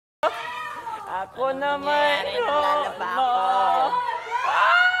Ako na mayroon mo.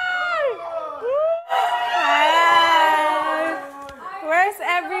 Hi! Where's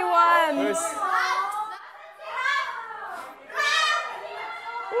everyone?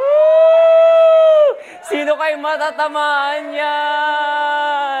 Sino kayo matatamaan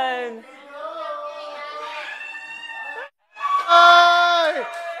yan? Ay!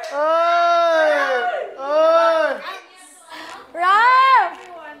 Ay! Ay! Ram!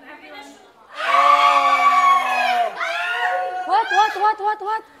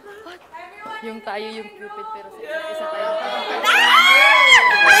 What? Yung tayo yung Cupid pero isa tayo.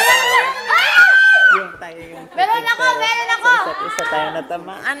 Yung tayo yung Meron ako! isa tayo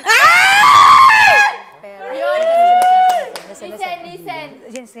natamaan. Listen.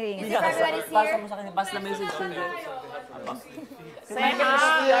 Is everybody's here? Pasa mo sa akin, pass the message yun.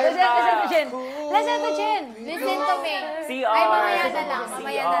 Listen to Jen. Listen to me. CR. Ay, mamaya na lang.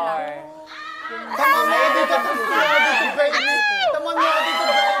 Taman mo dito, baby! Taman mo dito,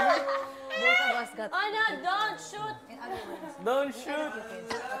 baby! Oh no, don't shoot. Don't shoot.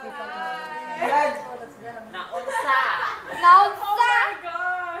 Naunsa. Oh my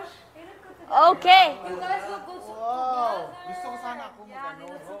gosh. Okay. Wow! Gusto ko sana ako mag-ano.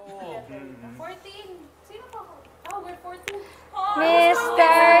 14. Sino pa ako? Oh, we're 14.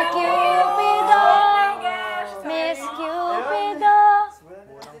 Mr. Cupido. Miss Cupido.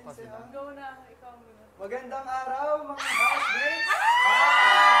 Go na, ikaw muna. Magandang araw, mga housemates!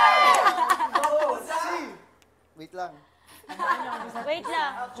 Wait lang.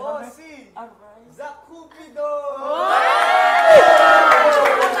 Ako si Zacham Cupid-Duo!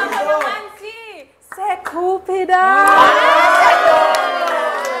 Se Cupido.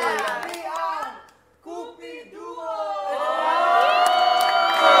 Cupid-Duo!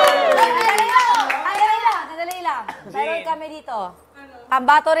 Sandali lang. Meron kami dito.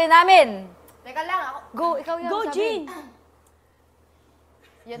 Pambato rin namin. Teka lang ako. Go, ikaw yung sabi. Jean!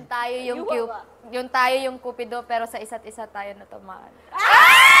 Yung tayo yung Cupido pero sa isa't isa tayo natamaan.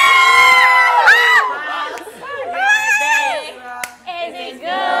 Is it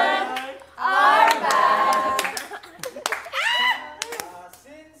good or bad?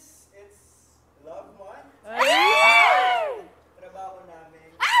 Since it's love month, trabaho namin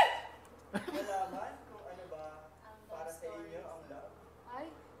malaman kung ano ba para sa inyo ang love.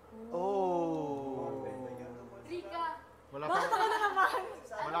 Oh!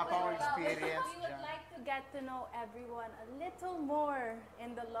 Wala pa akong experience We would dyan. like to get to know everyone a little more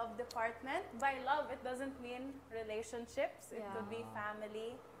in the love department. By love, it doesn't mean relationships. It could be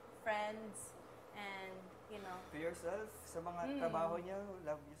family, friends, and, you know. To yourself, sa mga trabaho niyo,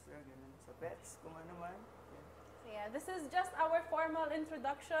 love yourself, ganun. Sa pets, kung ano man. So yeah, this is just our formal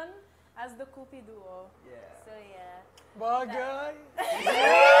introduction as the Cupid-Duo. Yeah. So yeah. Bagay!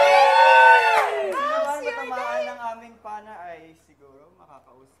 Sino man matamaan ng aming pana ay siguro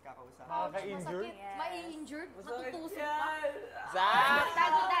kakausap. Makaka-injured? Mai-injured? Matutusok pa? Zach!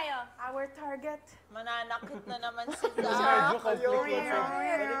 Tago tayo. Our target. Mananakit na naman si Medyo Zach. complicated.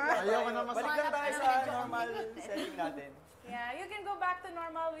 Ayoko na Balik lang tayo sa normal setting natin. Yeah, you can go back to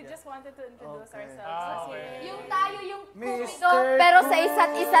normal. We just wanted to introduce Okay. ourselves. Let's hear it. Yung tayo yung Cupido Mr. pero sa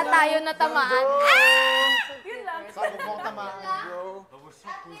isa't isa tayo natamaan. Yun lang. Sabi mo tamaan, bro.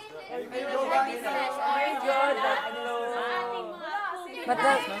 But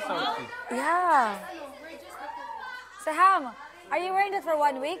yeah. Zacham, are you wearing that for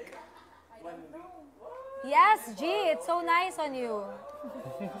 1 week? Yes, G, it's so nice on you.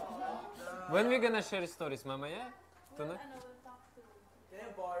 When we gonna share stories, mamaya? Tonight? Can you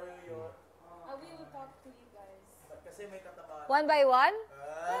borrow your... We will talk to you guys. Kasi may tatamaan. One by one?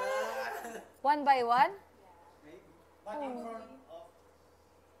 One by one?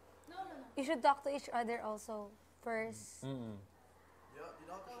 You should talk to each other also first.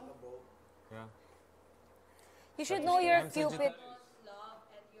 Yeah. You should know your I'm such a- Cupid. Love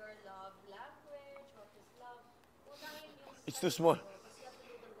and your love language, what is love. Unahin yung It's too small.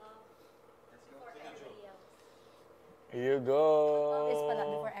 before everybody else. Here you go. This pala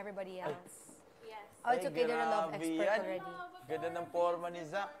before everybody else. Yes. Oh, it's okay, you're a love grabe expert yan. already. Ganda ng forma ni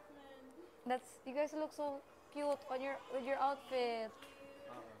Zach. You guys look so cute on with your outfit.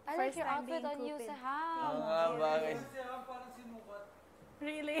 I like First your time outfit being on you, Cupid. Zacham. Mga bagay.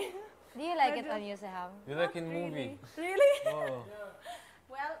 Really? Do you like it on you, Zacham? You like in movie? Really? Oh.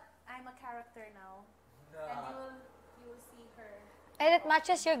 Well, I'm a character now. And you will see her. And it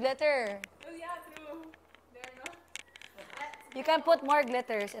matches your glitter. Oh yeah, true. There you go. You can put more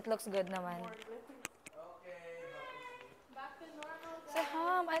glitters. It looks good naman. Back to normal.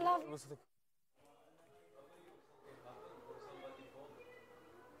 Zacham, I love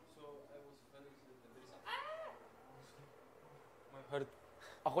hurt.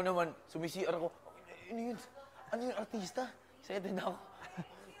 Ako naman, sumisiar ako. Ano yun? Ano yun, artista? Excited na ako.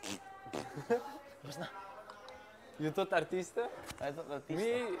 Tapos na. You thought artista? I thought artista.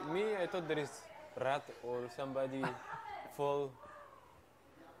 I thought there is rat or somebody fall.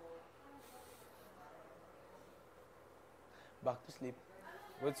 Back to sleep.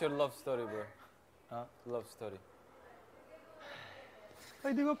 What's your love story, bro? Huh? Love story.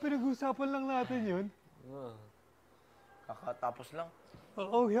 Ay, di ba pinag-usapan lang natin yun? No. Kakatapos lang.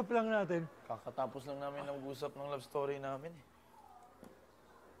 Kakauhiyap lang natin. Kakatapos lang namin nag-usap ng love story namin eh.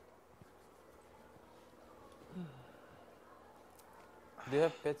 Do you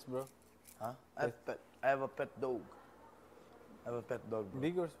have pets, bro? Huh? I have a pet dog. I have a pet dog, bro.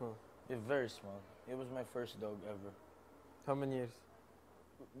 Big or small? It's very small. It was my first dog ever. How many years?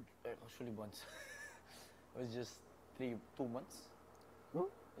 Actually, once. It was just 2 months. Huh?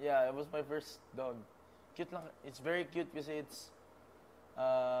 Yeah, it was my first dog. Cute lang. It's very cute because it's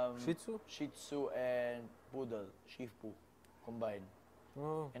Shih Tzu? Shih Tzu and Poodle, Shih Tzu combined.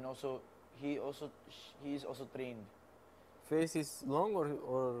 Oh. And also, he is also trained. Face is long or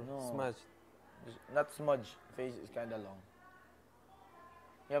No. smudged? Not smudge. Face is kind of long.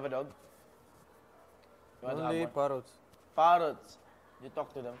 You have a dog? You want to have Only one? parrots. Parrots. You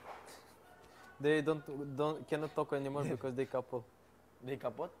talk to them. They cannot talk anymore because they couple. They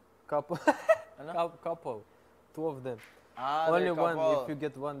kapot? Couple. Ano? Couple. 2 of them. Ah, Only they're one. couple. If you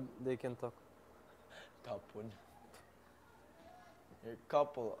get one, they can talk. Kapon. You're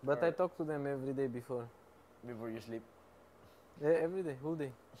couple. But or I talk to them every day before. before you sleep. Yeah, every day, whole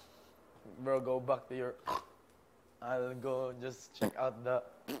day. Bro, go back to your... I'll go just check out the...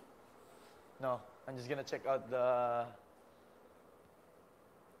 No, I'm just gonna check out the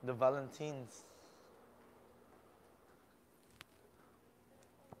Valentines.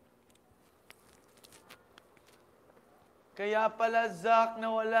 Kaya pala, Zach,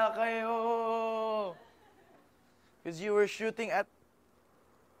 nawala kayo. Because you were shooting at...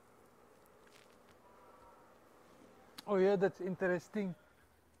 Oh yeah, that's interesting.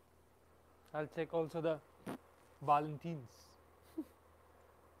 I'll check also the Valentines.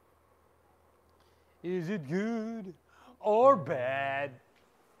 Is it good or bad?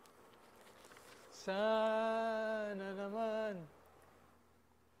 Sana naman.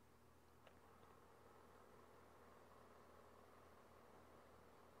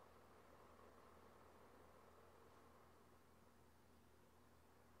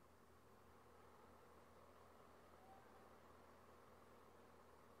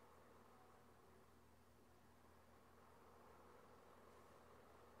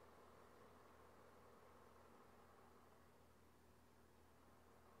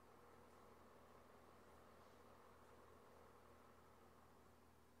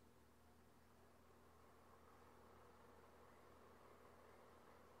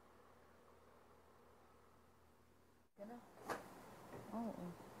 Oo.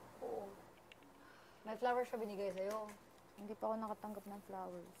 Oo. May flowers siya binigay sa'yo. Hindi pa ako nakatanggap ng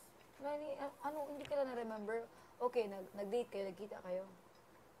flowers. Hindi ka na na-remember? Okay, nag-date kayo, nagkita kayo.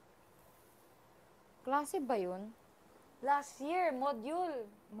 Klase ba yun? Last year, module.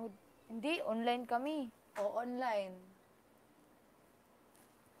 Hindi, online kami. O online.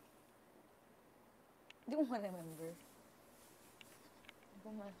 Hindi mo ma-remember.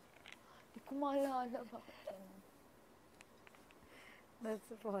 Hindi ko maalala. Bakit ano?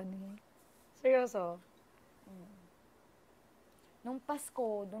 That's funny. Seryoso? Nung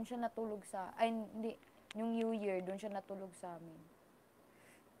Pasko, doon siya natulog hindi, yung New Year, doon siya natulog sa amin.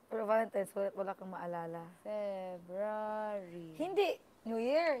 Pero Valentine's, wala kang maalala. February. Hindi! New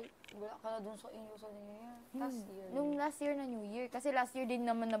Year! Wala ka na dun sa inyo sa New Year. Last year. Nung last year na New Year. Kasi last year din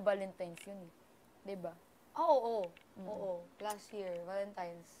naman na Valentine's yun eh. Diba? Oo. Last year,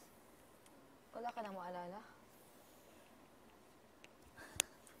 Valentine's. Wala ka na maalala?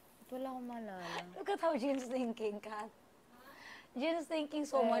 Wala akong maalala. Look at how Jean's thinking, Kat. Jean's thinking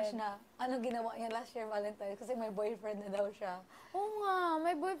so much na ano ginawa niya last year Valentine's kasi may boyfriend na daw siya. Oo nga,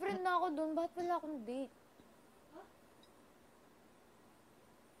 may boyfriend na ako doon. Bakit wala akong date?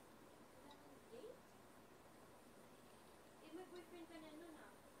 May boyfriend ka na nun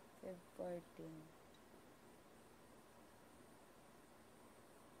ah. Feb 14.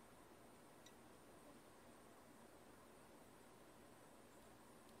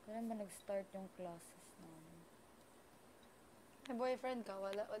 Kailan ba nag-start yung classes namin? May boyfriend ka,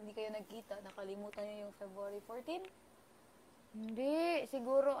 hindi kayo nagkita, nakalimutan niyo yung February 14? Hindi,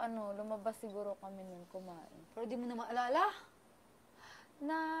 siguro lumabas siguro kami nun kumain. Pero di mo na maalala?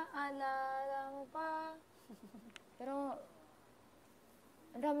 Naalala mo pa? Pero,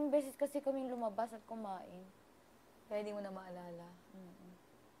 ang daming beses kasi kaming lumabas at kumain. Kaya hindi mo na maalala.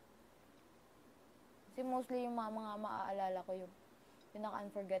 Kasi mostly yung mga maaalala ko yung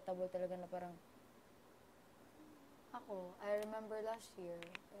pinaka-unforgettable talaga na parang Ako, I remember last year,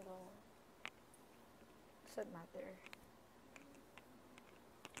 pero doesn't matter.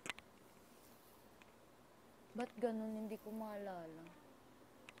 ba't ganun, hindi ko maalala.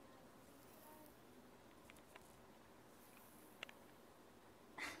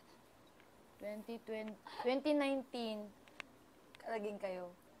 ...2019, Kalaging kayo.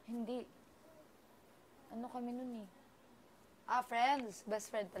 hindi. Ano kami nun eh? Friends. Best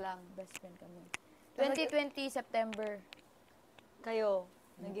friend pa lang. Best friend kami. 2020, September. Kayo,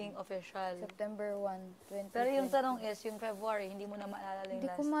 naging official. September 1, 2020. Pero yung tanong is, yung February, hindi mo na maalala yung Hindi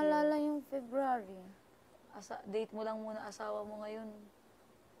last ko year. maalala yung February. Date mo lang muna asawa mo ngayon.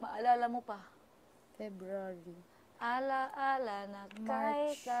 Maalala mo pa. February. Ala-ala na kay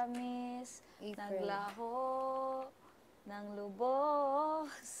March. kamis, April. naglaho ng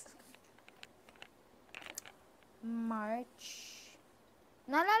lubos. March.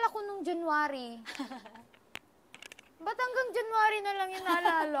 Naalala ko nung January. Ba't hanggang January na lang yung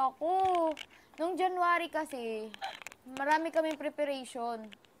naalala ko? Nung January kasi, marami kaming preparation.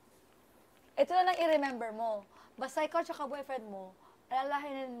 Ito na lang i-remember mo. Basta ikaw tsaka boyfriend mo,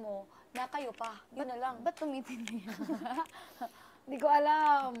 alalahanin mo na kayo pa. Yun na lang. Ba't tumitindi? Hindi ko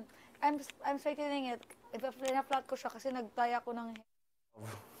alam. I'm straightening it. Ina-flat ko siya kasi nagtaya ko ng...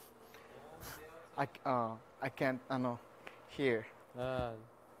 I can't, hear.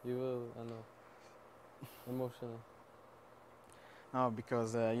 You will, emotional.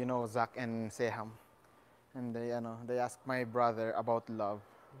 Because, Zach and Zacham. And they asked my brother about love.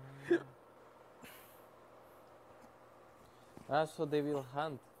 So they will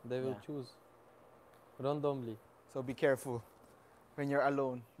hunt. They will Yeah. choose. Randomly. So be careful. When you're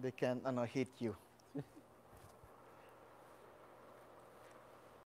alone, they can, hit you.